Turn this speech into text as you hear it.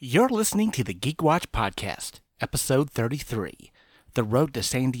You're listening to the Geek Watch Podcast, Episode 33, The Road to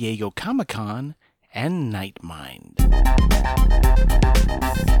San Diego Comic-Con and Nightmind.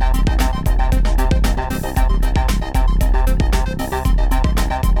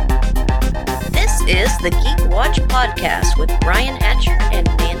 This is the Geek Watch Podcast with Brian Hatcher and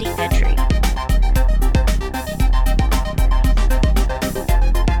Mandy Petrie.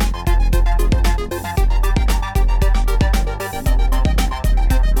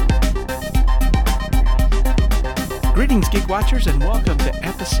 Greetings, Geek Watchers, and welcome to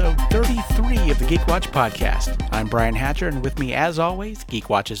episode 33 of the Geek Watch Podcast. I'm Brian Hatcher, and with me, as always, Geek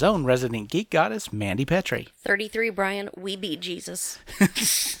Watch's own resident geek goddess, Mandy Petrie. 33, Brian. We beat Jesus.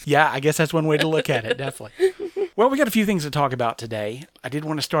 Yeah, I guess that's one way to look at it, definitely. Well, we got a few things to talk about today. I did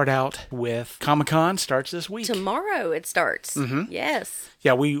want to start out with Comic-Con starts this week. Tomorrow it starts. Mm-hmm. Yes.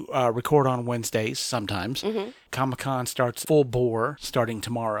 Yeah, we record on Wednesdays sometimes. Mm-hmm. Comic-Con starts full bore starting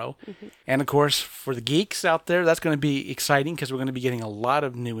tomorrow. Mm-hmm. And, of course, for the geeks out there, that's going to be exciting because we're going to be getting a lot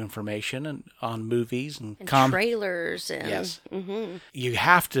of new information on movies and trailers. And, yes. Mm-hmm. You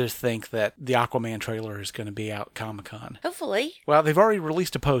have to think that the Aquaman trailer is going to be out at Comic-Con. Hopefully. Well, they've already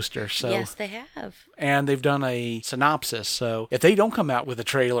released a poster. So yes, they have. And they've done a synopsis. So if they don't come out with a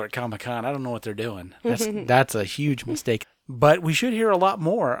trailer at Comic-Con, I don't know what they're doing. That's a huge mistake. But we should hear a lot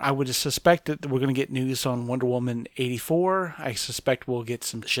more. I would suspect that we're going to get news on Wonder Woman 84. I suspect we'll get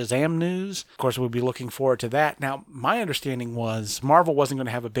some Shazam news. Of course, we'll be looking forward to that. Now, my understanding was Marvel wasn't going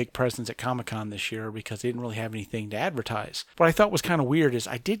to have a big presence at Comic-Con this year because they didn't really have anything to advertise. What I thought was kind of weird is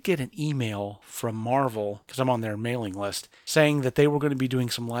I did get an email from Marvel, because I'm on their mailing list, saying that they were going to be doing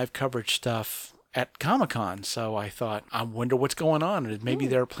some live coverage stuff at Comic-Con. So I thought, I wonder what's going on. Maybe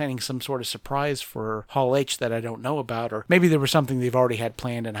they're planning some sort of surprise for Hall H that I don't know about, or maybe there was something they've already had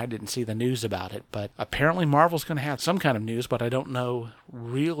planned and I didn't see the news about it. But apparently Marvel's going to have some kind of news, but I don't know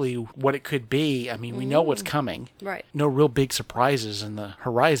really what it could be. I mean, we know what's coming. Right. No real big surprises in the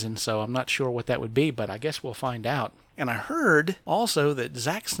horizon, so I'm not sure what that would be, but I guess we'll find out. And I heard also that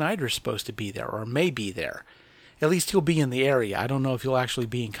Zack Snyder's supposed to be there, or may be there. At least he'll be in the area. I don't know if he'll actually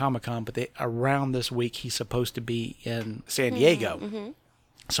be in Comic-Con, but around this week he's supposed to be in San Diego. Mm-hmm.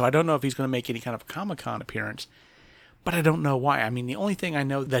 So I don't know if he's going to make any kind of a Comic-Con appearance, but I don't know why. I mean, the only thing I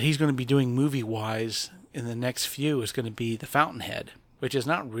know that he's going to be doing movie-wise in the next few is going to be The Fountainhead, which is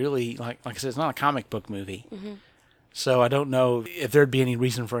not really, like I said, it's not a comic book movie. Mm-hmm. So I don't know if there'd be any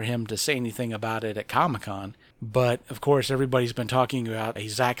reason for him to say anything about it at Comic-Con. But, of course, everybody's been talking about a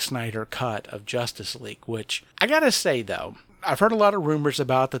Zack Snyder cut of Justice League, which I gotta say, though, I've heard a lot of rumors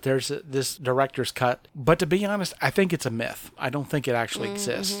about that there's this director's cut. But to be honest, I think it's a myth. I don't think it actually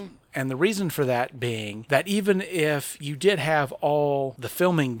exists. And the reason for that being that even if you did have all the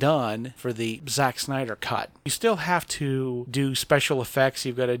filming done for the Zack Snyder cut, you still have to do special effects.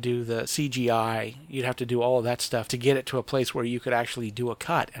 You've got to do the CGI. You'd have to do all of that stuff to get it to a place where you could actually do a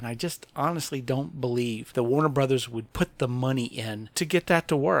cut. And I just honestly don't believe the Warner Brothers would put the money in to get that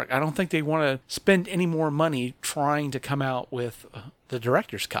to work. I don't think they want to spend any more money trying to come out with the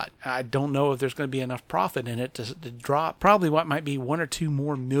director's cut. I don't know if there's going to be enough profit in it to drop probably what might be $1 or $2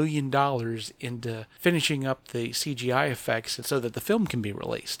 more million into finishing up the CGI effects so that the film can be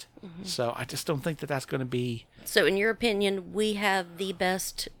released. Mm-hmm. So I just don't think that that's going to be... So in your opinion, we have the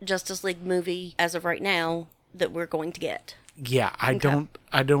best Justice League movie as of right now that we're going to get? Yeah, I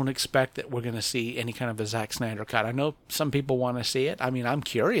don't expect that we're going to see any kind of a Zack Snyder cut. I know some people want to see it. I mean, I'm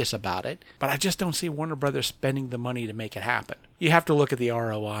curious about it, but I just don't see Warner Brothers spending the money to make it happen. You have to look at the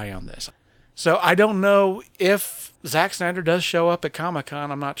ROI on this. So I don't know if Zack Snyder does show up at Comic-Con.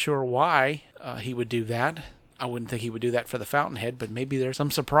 I'm not sure why he would do that. I wouldn't think he would do that for the Fountainhead, but maybe there's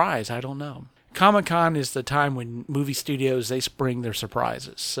some surprise. I don't know. Comic-Con is the time when movie studios, they spring their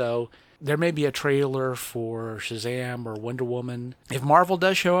surprises. So there may be a trailer for Shazam or Wonder Woman. If Marvel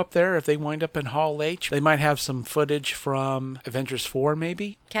does show up there, if they wind up in Hall H, they might have some footage from Avengers 4,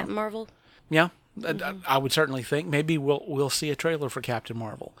 maybe. Captain Marvel? Yeah, I would certainly think. Maybe we'll see a trailer for Captain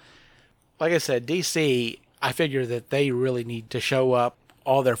Marvel. Like I said, DC, I figure that they really need to show up,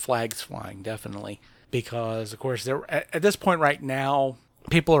 all their flags flying, definitely. Because, of course, at this point right now,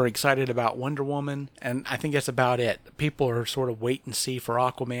 people are excited about Wonder Woman, and I think that's about it. People are sort of wait and see for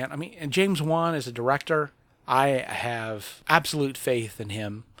Aquaman. I mean, and James Wan as a director, I have absolute faith in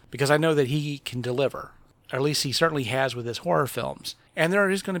him because I know that he can deliver. Or at least he certainly has with his horror films. And there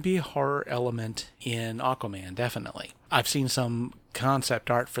is going to be a horror element in Aquaman, definitely. I've seen some concept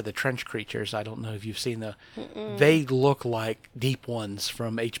art for the trench creatures. I don't know if you've seen the... They look like deep ones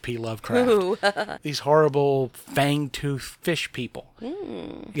from H.P. Lovecraft. These horrible fang-toothed fish people.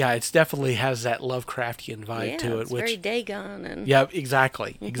 Yeah, it definitely has that Lovecraftian vibe to it. It's very Dagon. And... Yeah,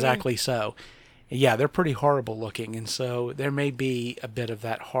 exactly. Exactly so. Yeah, they're pretty horrible looking, and so there may be a bit of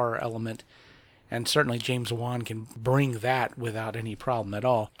that horror element. And certainly James Wan can bring that without any problem at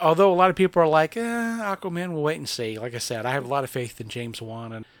all. Although a lot of people are like, Aquaman, we'll wait and see. Like I said, I have a lot of faith in James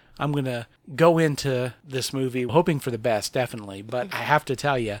Wan, and I'm going to go into this movie hoping for the best, definitely. But I have to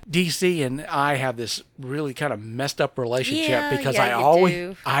tell you, DC and I have this really kind of messed up relationship because I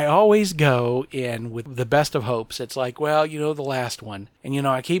always go in with the best of hopes. It's like, well, the last one. And,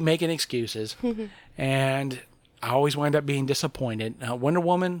 I keep making excuses. And I always wind up being disappointed. Wonder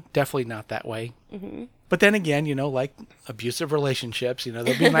Woman, definitely not that way. But then again, like abusive relationships, they'll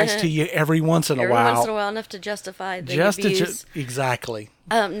be nice to you every once in a while. Every once in a while, enough to justify the abuse. Exactly.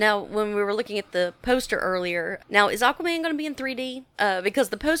 Now, when we were looking at the poster earlier, now, is Aquaman going to be in 3D? Because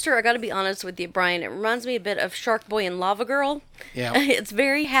the poster, I got to be honest with you, Brian, it reminds me a bit of Shark Boy and Lava Girl. Yeah. It's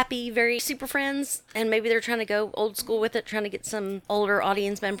very happy, very Super Friends, and maybe they're trying to go old school with it, trying to get some older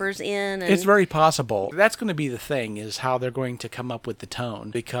audience members in. And... It's very possible. That's going to be the thing, is how they're going to come up with the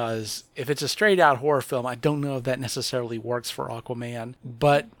tone, because if it's a straight-out horror film, I don't know if that necessarily works for Aquaman,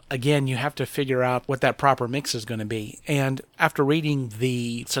 but again, you have to figure out what that proper mix is going to be. And after reading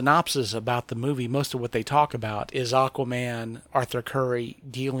the synopsis about the movie, most of what they talk about is Aquaman, Arthur Curry,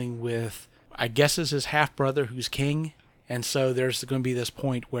 dealing with, I guess, is his half-brother who's king. And so there's going to be this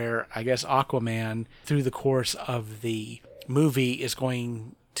point where I guess Aquaman, through the course of the movie, is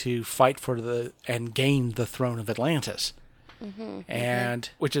going to fight for and gain the throne of Atlantis.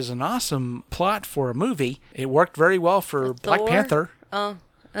 And which is an awesome plot for a movie. It worked very well for Black Panther. Oh,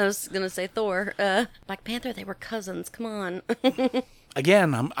 I was going to say Thor. Black Panther, they were cousins. Come on.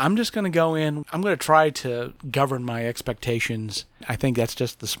 Again, I'm just going to go in. I'm going to try to govern my expectations. I think that's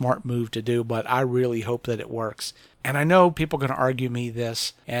just the smart move to do, but I really hope that it works. And I know people are going to argue me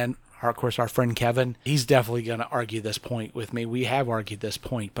this, and of course our friend Kevin, he's definitely going to argue this point with me. We have argued this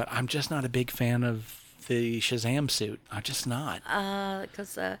point, but I'm just not a big fan of the Shazam suit. I'm just not.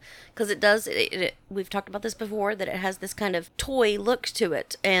 Because it does. We've talked about this before, that it has this kind of toy look to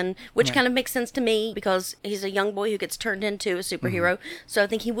it, and which kind of makes sense to me because he's a young boy who gets turned into a superhero. So I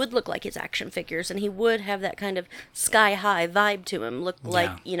think he would look like his action figures, and he would have that kind of sky high vibe to him. Look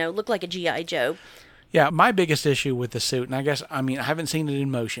like a G.I. Joe. Yeah, my biggest issue with the suit, and I haven't seen it in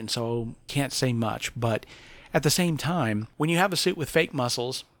motion, so can't say much, but at the same time, when you have a suit with fake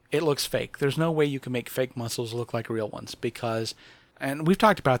muscles, it looks fake. There's no way you can make fake muscles look like real ones because, and we've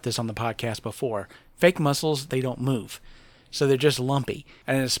talked about this on the podcast before, fake muscles, they don't move. So they're just lumpy.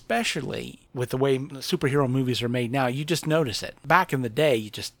 And especially with the way superhero movies are made now, you just notice it. Back in the day,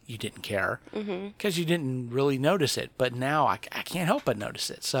 you didn't care because you didn't really notice it. But now I can't help but notice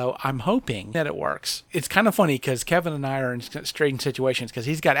it. So I'm hoping that it works. It's kind of funny because Kevin and I are in strange situations because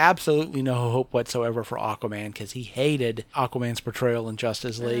he's got absolutely no hope whatsoever for Aquaman because he hated Aquaman's portrayal in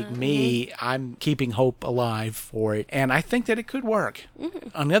Justice League. Me, I'm keeping hope alive for it. And I think that it could work.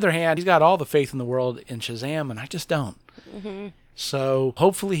 On the other hand, he's got all the faith in the world in Shazam, and I just don't. So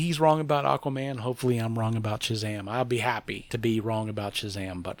hopefully he's wrong about Aquaman. Hopefully I'm wrong about Shazam. I'll be happy to be wrong about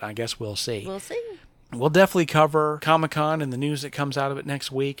Shazam, but I guess we'll see. We'll see. We'll definitely cover Comic-Con and the news that comes out of it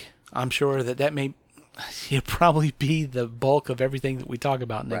next week. I'm sure that may probably be the bulk of everything that we talk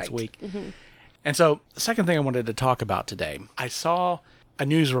about next week. And so the second thing I wanted to talk about today, I saw a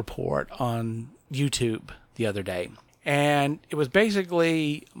news report on YouTube the other day, and it was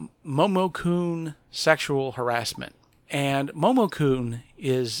basically Momo-kun sexual harassment. And Momo-kun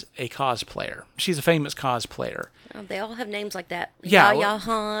is a cosplayer. She's a famous cosplayer. Oh, they all have names like that. Yeah. Yaya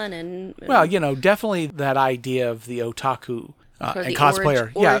Han and... Well, definitely that idea of the otaku and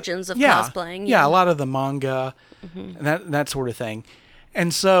cosplayer. Origins of cosplaying. Yeah, a lot of the manga and that sort of thing.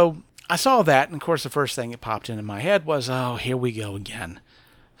 And so I saw that, and of course the first thing that popped into my head was, oh, here we go again.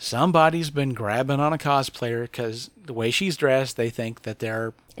 Somebody's been grabbing on a cosplayer because the way she's dressed, they think that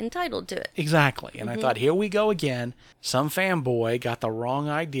they're entitled to it. Exactly. And I thought, here we go again. Some fanboy got the wrong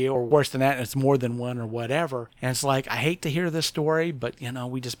idea, or worse than that, it's more than one or whatever. And it's like, I hate to hear this story, but,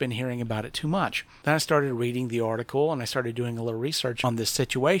 we just been hearing about it too much. Then I started reading the article, and I started doing a little research on this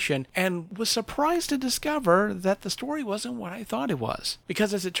situation, and was surprised to discover that the story wasn't what I thought it was.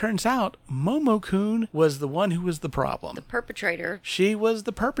 Because as it turns out, Momo-kun was the one who was the problem. The perpetrator. She was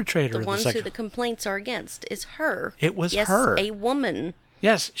the perpetrator. The ones who the complaints are against is her. It was her. Yes, a woman.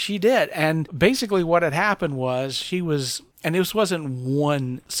 Yes, she did. And basically what had happened was she was, and this wasn't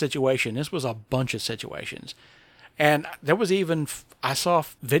one situation, this was a bunch of situations. And there was even, I saw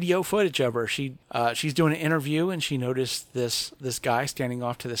video footage of her. She's doing an interview, and she noticed this guy standing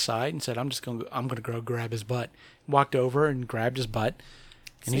off to the side and said, I'm gonna go grab his butt. Walked over and grabbed his butt.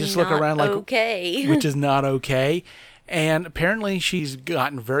 And he just looked around like, okay. Which is not okay. And apparently she's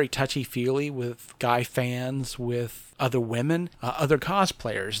gotten very touchy-feely with guy fans, with other women, other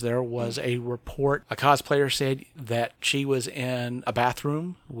cosplayers. There was a report, a cosplayer said that she was in a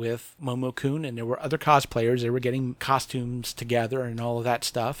bathroom with Momo-kun, and there were other cosplayers. They were getting costumes together and all of that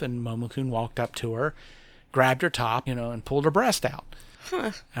stuff, and Momo-kun walked up to her, grabbed her top, and pulled her breast out.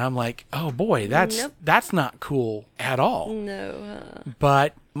 Huh. And I'm like, oh boy, that's not cool at all. No.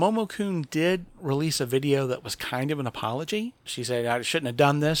 But Momo-kun did release a video that was kind of an apology. She said, I shouldn't have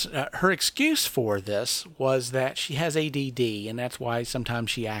done this. Her excuse for this was that she has ADD, and that's why sometimes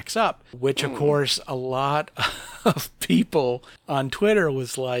she acts up, which, of course, a lot of people on Twitter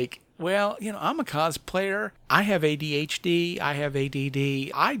was like, well, I'm a cosplayer. I have ADHD. I have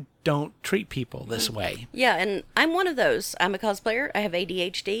ADD. I don't treat people this way. Yeah, and I'm one of those. I'm a cosplayer. I have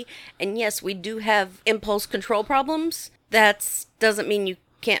ADHD. And yes, we do have impulse control problems. That doesn't mean you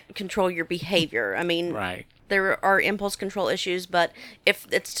can't control your behavior. I mean, right. There are impulse control issues, but if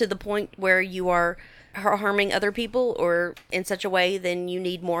it's to the point where you are harming other people or in such a way, then you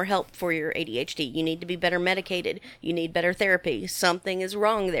need more help for your ADHD. You need to be better medicated. You need better therapy. Something is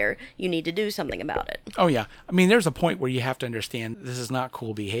wrong there. You need to do something about it. Oh, yeah. I mean, there's a point where you have to understand this is not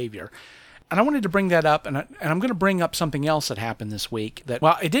cool behavior. And I wanted to bring that up, and I'm going to bring up something else that happened this week that,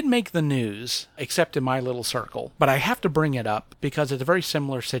 well, it didn't make the news, except in my little circle, but I have to bring it up because it's a very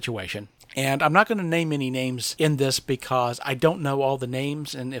similar situation. And I'm not going to name any names in this because I don't know all the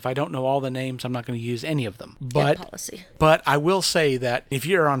names, and if I don't know all the names, I'm not going to use any of them. But I will say that if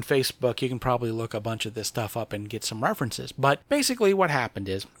you're on Facebook, you can probably look a bunch of this stuff up and get some references. But basically what happened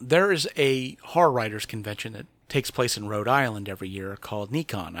is there is a horror writers convention that takes place in Rhode Island every year called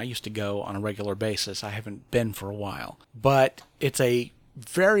Nikon. I used to go on a regular basis. I haven't been for a while. But it's a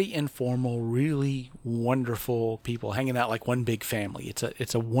very informal, really wonderful people hanging out like one big family.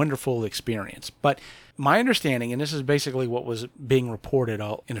 It's a wonderful experience. But my understanding, and this is basically what was being reported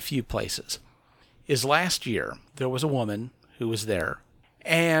in a few places, is last year there was a woman who was there,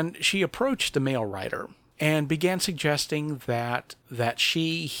 and she approached the male writer and began suggesting that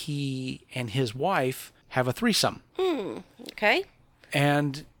he, and his wife have a threesome. Okay.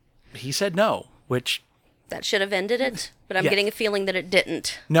 And he said no, which... That should have ended it, but I'm getting a feeling that it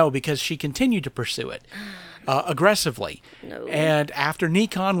didn't. No, because she continued to pursue it aggressively. No. And after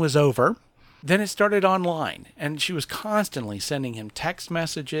Nikon was over, then it started online. And she was constantly sending him text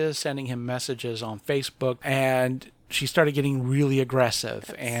messages, sending him messages on Facebook, and she started getting really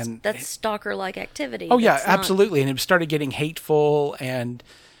aggressive. That's stalker-like activity. Oh, yeah, absolutely. And it started getting hateful, and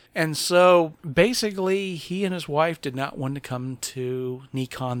so basically he and his wife did not want to come to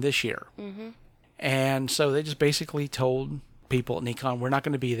Nikon this year. Mm-hmm. And so they just basically told people at Nikon, we're not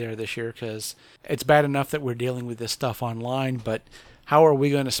going to be there this year because it's bad enough that we're dealing with this stuff online, but how are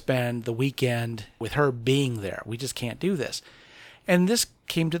we going to spend the weekend with her being there? We just can't do this. And this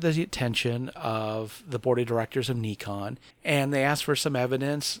came to the attention of the board of directors of Nikon, and they asked for some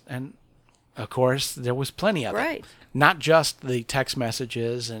evidence, and of course, there was plenty of it. Not just the text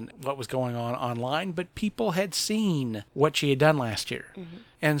messages and what was going on online, but people had seen what she had done last year. Mm-hmm.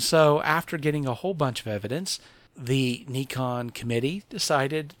 And so after getting a whole bunch of evidence, the Nikon committee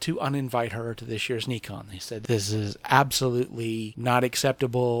decided to uninvite her to this year's Nikon. They said, this is absolutely not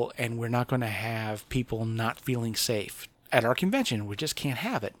acceptable, and we're not going to have people not feeling safe at our convention. We just can't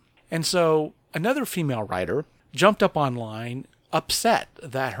have it. And so another female writer jumped up online, upset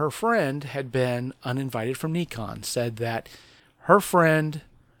that her friend had been uninvited from Nikon, said that her friend,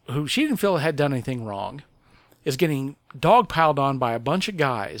 who she didn't feel had done anything wrong, is getting dogpiled on by a bunch of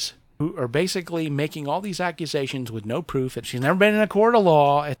guys who are basically making all these accusations with no proof, and she's never been in a court of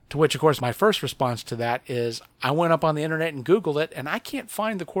law, to which, of course, my first response to that is I went up on the internet and Googled it, and I can't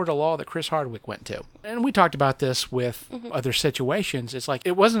find the court of law that Chris Hardwick went to. And we talked about this with other situations. It's like,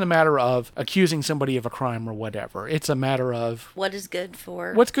 it wasn't a matter of accusing somebody of a crime or whatever. It's a matter of... What's good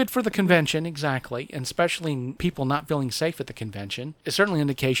for the convention, exactly, and especially people not feeling safe at the convention. It's certainly an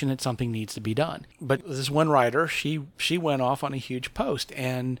indication that something needs to be done. But this one writer, she went off on a huge post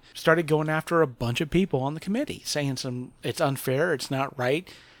and started going after a bunch of people on the committee, saying it's unfair, it's not right,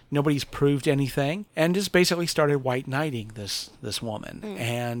 nobody's proved anything, and just basically started white knighting this woman.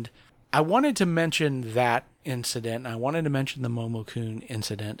 And I wanted to mention that incident. I wanted to mention the Momo-kun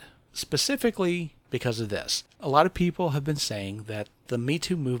incident specifically because of this. A lot of people have been saying that the Me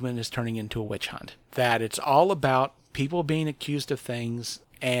Too movement is turning into a witch hunt, that it's all about people being accused of things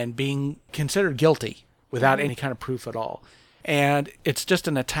and being considered guilty without any kind of proof at all. And it's just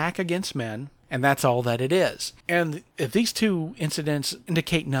an attack against men, and that's all that it is. And if these two incidents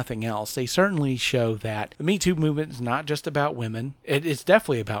indicate nothing else, they certainly show that the Me Too movement is not just about women. It's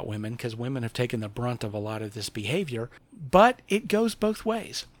definitely about women, because women have taken the brunt of a lot of this behavior, but it goes both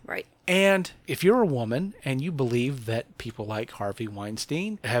ways. Right. And if you're a woman and you believe that people like Harvey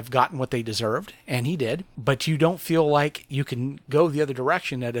Weinstein have gotten what they deserved, and he did, but you don't feel like you can go the other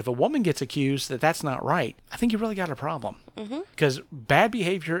direction, that if a woman gets accused that that's not right, I think you really got a problem. Because bad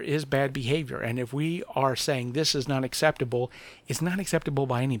behavior is bad behavior. And if we are saying this is not acceptable, it's not acceptable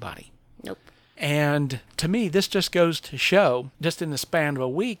by anybody. Nope. And to me, this just goes to show, just in the span of a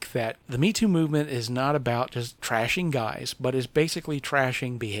week, that the Me Too movement is not about just trashing guys, but is basically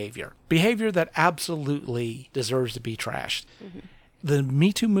trashing behavior. Behavior that absolutely deserves to be trashed. The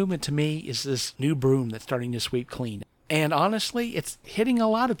Me Too movement, to me, is this new broom that's starting to sweep clean. And honestly, it's hitting a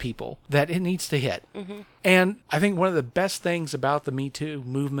lot of people that it needs to hit. And I think one of the best things about the Me Too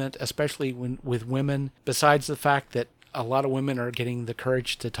movement, especially with women, besides the fact that a lot of women are getting the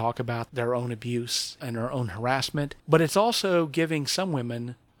courage to talk about their own abuse and their own harassment, but it's also giving some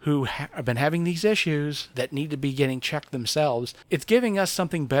women who have been having these issues that need to be getting checked themselves, it's giving us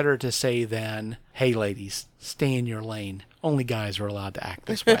something better to say than, hey ladies, stay in your lane. Only guys are allowed to act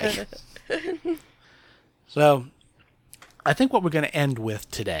this way. So I think what we're going to end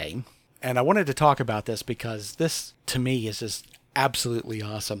with today, and I wanted to talk about this because this to me is just absolutely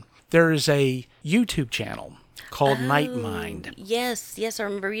awesome. There is a YouTube channel called Night Mind. Yes, I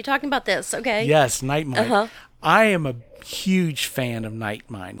remember you talking about this. Okay. Yes, Night Mind. I am a huge fan of Night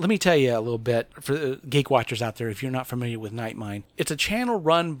Mind. Let me tell you a little bit for the Geek Watchers out there, if you're not familiar with Night Mind. It's a channel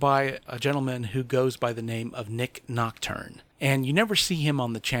run by a gentleman who goes by the name of Nick Nocturne. And you never see him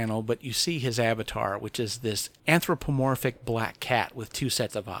on the channel, but you see his avatar, which is this anthropomorphic black cat with two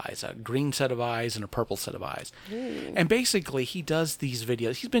sets of eyes, a green set of eyes and a purple set of eyes. And basically, he does these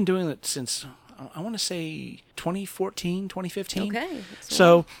videos. He's been doing it since, I want to say, 2014, 2015. Okay.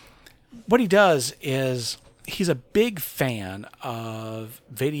 So what he does is he's a big fan of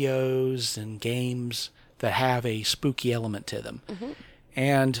videos and games that have a spooky element to them.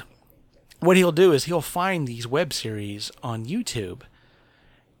 And what he'll do is he'll find these web series on YouTube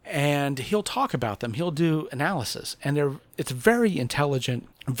and he'll talk about them. He'll do analysis, and it's very intelligent,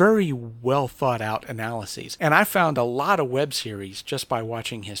 very well thought out analyses. And I found a lot of web series just by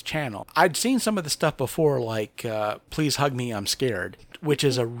watching his channel. I'd seen some of the stuff before, like Please Hug Me, I'm Scared, which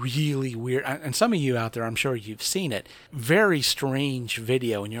is a really weird, and some of you out there, I'm sure you've seen it, very strange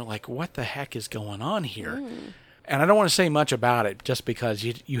video, and you're like, what the heck is going on here? And I don't want to say much about it just because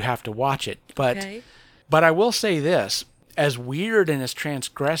you have to watch it. But I will say this, as weird and as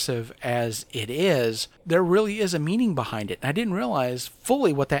transgressive as it is, there really is a meaning behind it. And I didn't realize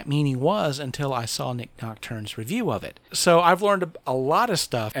fully what that meaning was until I saw Nick Nocturne's review of it. So I've learned a lot of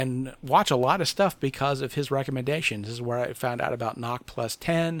stuff and watch a lot of stuff because of his recommendations. This is where I found out about Knock Plus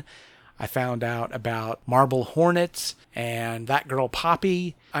 10. I found out about Marble Hornets and That Girl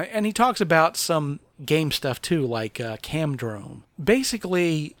Poppy. And he talks about some game stuff too, like Camdrome.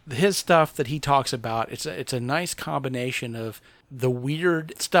 Basically, his stuff that he talks about, it's a nice combination of the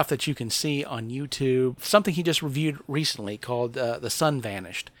weird stuff that you can see on YouTube. Something he just reviewed recently called The Sun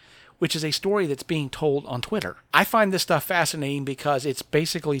Vanished, which is a story that's being told on Twitter. I find this stuff fascinating because it's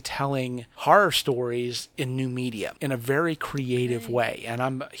basically telling horror stories in new media in a very creative way. And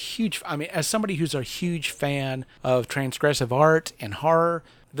I'm as somebody who's a huge fan of transgressive art and horror,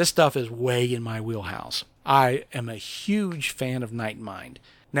 this stuff is way in my wheelhouse. I am a huge fan of Night Mind.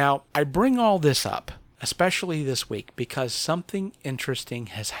 Now, I bring all this up, especially this week, because something interesting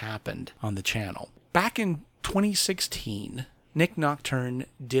has happened on the channel. Back in 2016, Nick Nocturne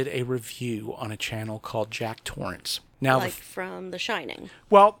did a review on a channel called Jack Torrance. Now, from The Shining.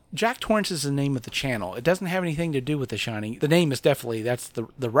 Well, Jack Torrance is the name of the channel. It doesn't have anything to do with The Shining. The name is definitely, that's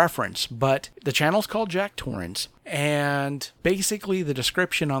the reference, but the channel's called Jack Torrance, and basically the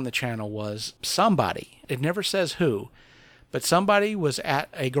description on the channel was somebody, it never says who, but somebody was at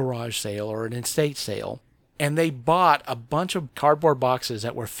a garage sale or an estate sale, and they bought a bunch of cardboard boxes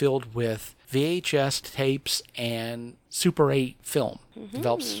that were filled with VHS tapes and Super 8 film,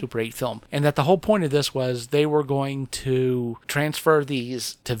 developed Super 8 film. And that the whole point of this was they were going to transfer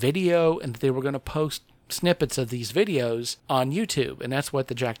these to video and they were going to post snippets of these videos on YouTube, and that's what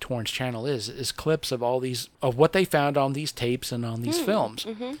the Jack Torrance channel is clips of all these, of what they found on these tapes and on these films.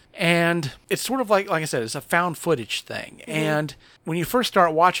 And it's sort of like I said, it's a found footage thing. And when you first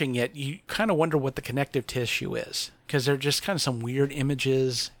start watching it, you kind of wonder what the connective tissue is, because they're just kind of some weird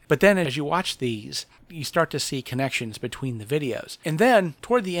images. But then as you watch these, you start to see connections between the videos. And then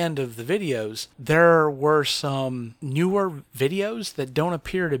toward the end of the videos, there were some newer videos that don't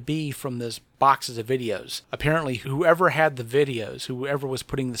appear to be from this boxes of videos. Apparently, whoever had the videos, whoever was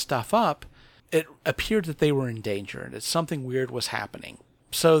putting the stuff up, it appeared that they were in danger and that something weird was happening.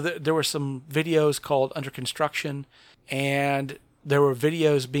 So there were some videos called Under Construction, and there were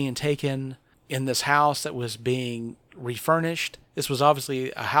videos being taken in this house that was being refurnished. This was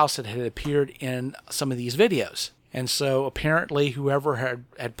obviously a house that had appeared in some of these videos. And so apparently whoever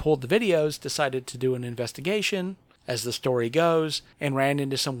had pulled the videos decided to do an investigation, as the story goes, and ran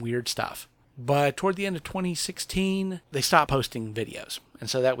into some weird stuff. But toward the end of 2016, they stopped posting videos. And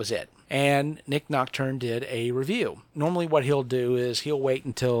so that was it. And Nick Nocturne did a review. Normally what he'll do is he'll wait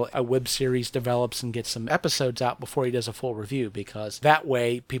until a web series develops and gets some episodes out before he does a full review, because that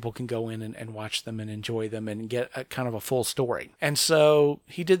way people can go in and watch them and enjoy them and get a kind of a full story. And so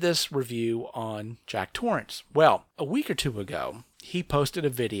he did this review on Jack Torrance. Well, a week or two ago, he posted a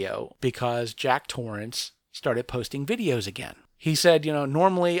video because Jack Torrance started posting videos again. He said,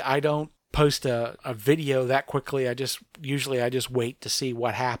 normally I don't post a video that quickly. I just wait to see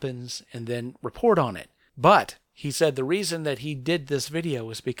what happens and then report on it. But he said the reason that he did this video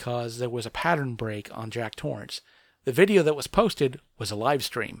was because there was a pattern break on Jack Torrance. The video that was posted was a live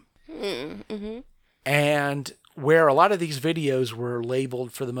stream. And where a lot of these videos were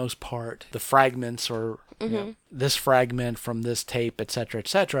labeled, for the most part, the fragments or this fragment from this tape,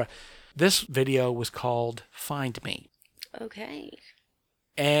 etc., this video was called Find Me. Okay.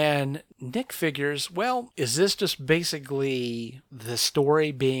 And Nick figures, well, is this just basically the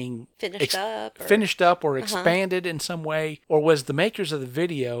story being finished up or expanded in some way? Or was the makers of the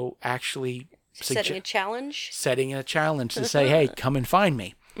video actually setting a challenge? Setting a challenge to say, hey, come and find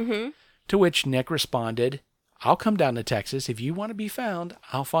me. To which Nick responded, I'll come down to Texas. If you want to be found,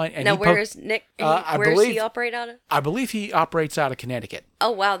 I'll find. And now, where is Nick? Where does he operate out of? I believe he operates out of Connecticut. Oh,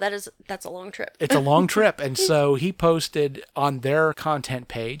 wow. That's a long trip. It's a long trip. And so he posted on their content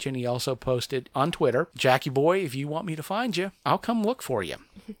page, and he also posted on Twitter, Jackie boy, if you want me to find you, I'll come look for you.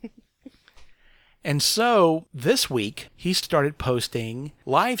 And so this week, he started posting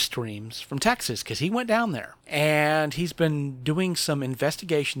live streams from Texas because he went down there. And he's been doing some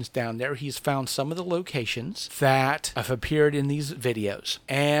investigations down there. He's found some of the locations that have appeared in these videos.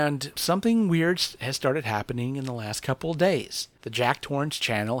 And something weird has started happening in the last couple of days. The Jack Torrance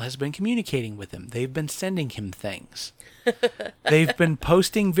channel has been communicating with him. They've been sending him things. They've been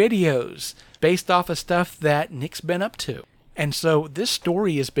posting videos based off of stuff that Nick's been up to. And so this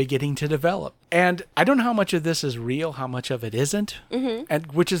story is beginning to develop. And I don't know how much of this is real, how much of it isn't.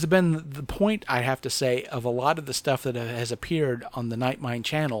 And which has been the point, I have to say, of a lot of the stuff that has appeared on the Nightmind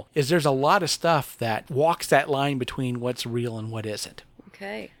channel, is there's a lot of stuff that walks that line between what's real and what isn't.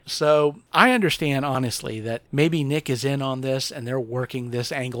 Okay. So I understand, honestly, that maybe Nick is in on this and they're working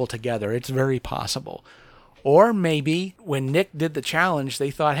this angle together. It's very possible. Or maybe when Nick did the challenge, they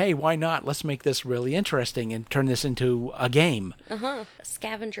thought, hey, why not? Let's make this really interesting and turn this into a game. A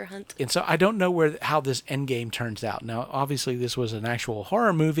scavenger hunt. And so I don't know how this end game turns out. Now, obviously, this was an actual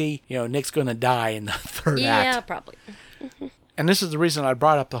horror movie. Nick's going to die in the third act. Yeah, probably. And this is the reason I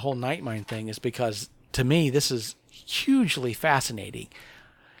brought up the whole Nightmind thing, is because, to me, this is hugely fascinating.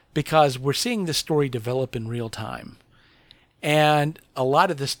 Because we're seeing this story develop in real time. And a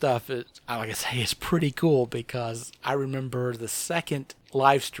lot of this stuff, is, like I say, is pretty cool, because I remember the second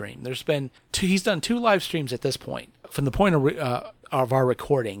live stream. He's done 2 live streams at this point. From the point of our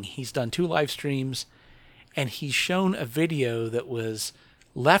recording, he's done 2 live streams, and he's shown a video that was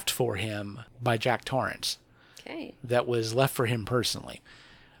left for him by Jack Torrance. Okay. That was left for him personally.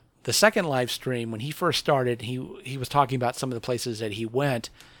 The second live stream, when he first started, he was talking about some of the places that he went.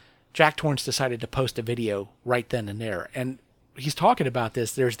 Jack Torrance decided to post a video right then and there. And he's talking about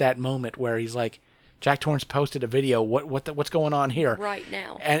this. There's that moment where he's like, Jack Torrance posted a video. What's going on here? Right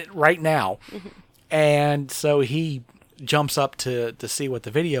now. And so he jumps up to see what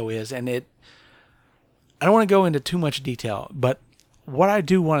the video is. And I don't want to go into too much detail, but what I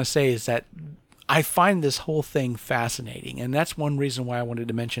do want to say is that I find this whole thing fascinating. And that's one reason why I wanted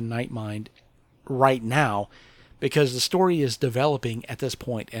to mention Nightmind right now, because the story is developing at this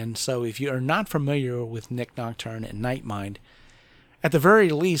point. And so if you are not familiar with Nick Nocturne and Nightmind, at the very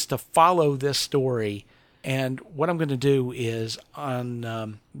least, to follow this story And what I'm going to do is on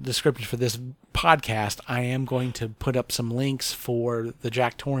the description for this podcast, I am going to put up some links for the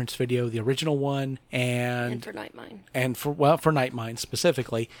Jack Torrance video, the original one, and for Night Mine. And for Night Mine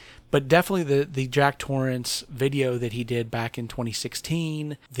specifically, but definitely the Jack Torrance video that he did back in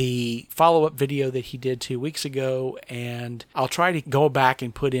 2016, the follow-up video that he did 2 weeks ago, and I'll try to go back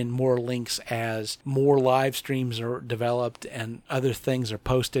and put in more links as more live streams are developed and other things are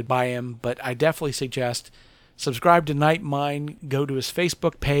posted by him. But I definitely suggest subscribe to Night Mine, go to his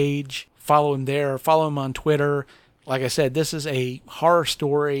Facebook page, follow him there, follow him on Twitter. Like I said, this is a horror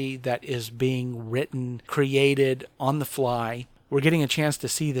story that is being written, created on the fly. We're getting a chance to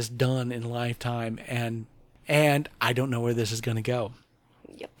see this done in lifetime, and I don't know where this is going to go.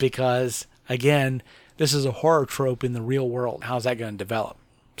 Yep. Because, again, this is a horror trope in the real world. How's that going to develop?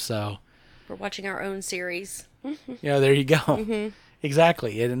 So we're watching our own series. Yeah, there you go. Mm-hmm.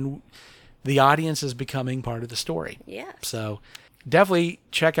 Exactly. And the audience is becoming part of the story. Yeah. So definitely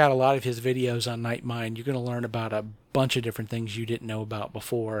check out a lot of his videos on Night Mine. You're going to learn about a bunch of different things you didn't know about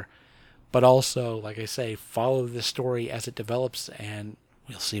before. But also, like I say, follow the story as it develops, and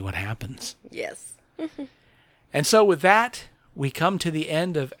we'll see what happens. Yes. And so with that, we come to the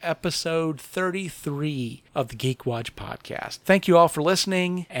end of episode 33 of the Geek Watch podcast. Thank you all for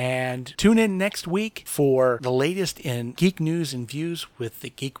listening, and tune in next week for the latest in geek news and views with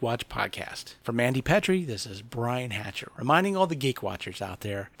the Geek Watch podcast. From Andy Petrie, this is Brian Hatcher, reminding all the Geek Watchers out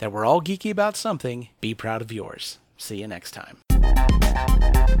there that we're all geeky about something. Be proud of yours. See you next time.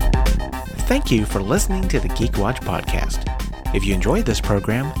 Thank you for listening to the Geek Watch podcast. If you enjoyed this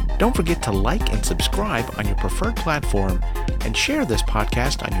program, don't forget to like and subscribe on your preferred platform and share this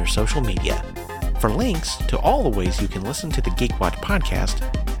podcast on your social media. For links to all the ways you can listen to the Geek Watch podcast,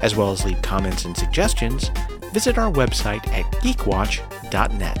 as well as leave comments and suggestions, visit our website at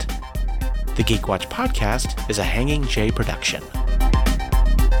geekwatch.net. The Geek Watch podcast is a Hanging J production.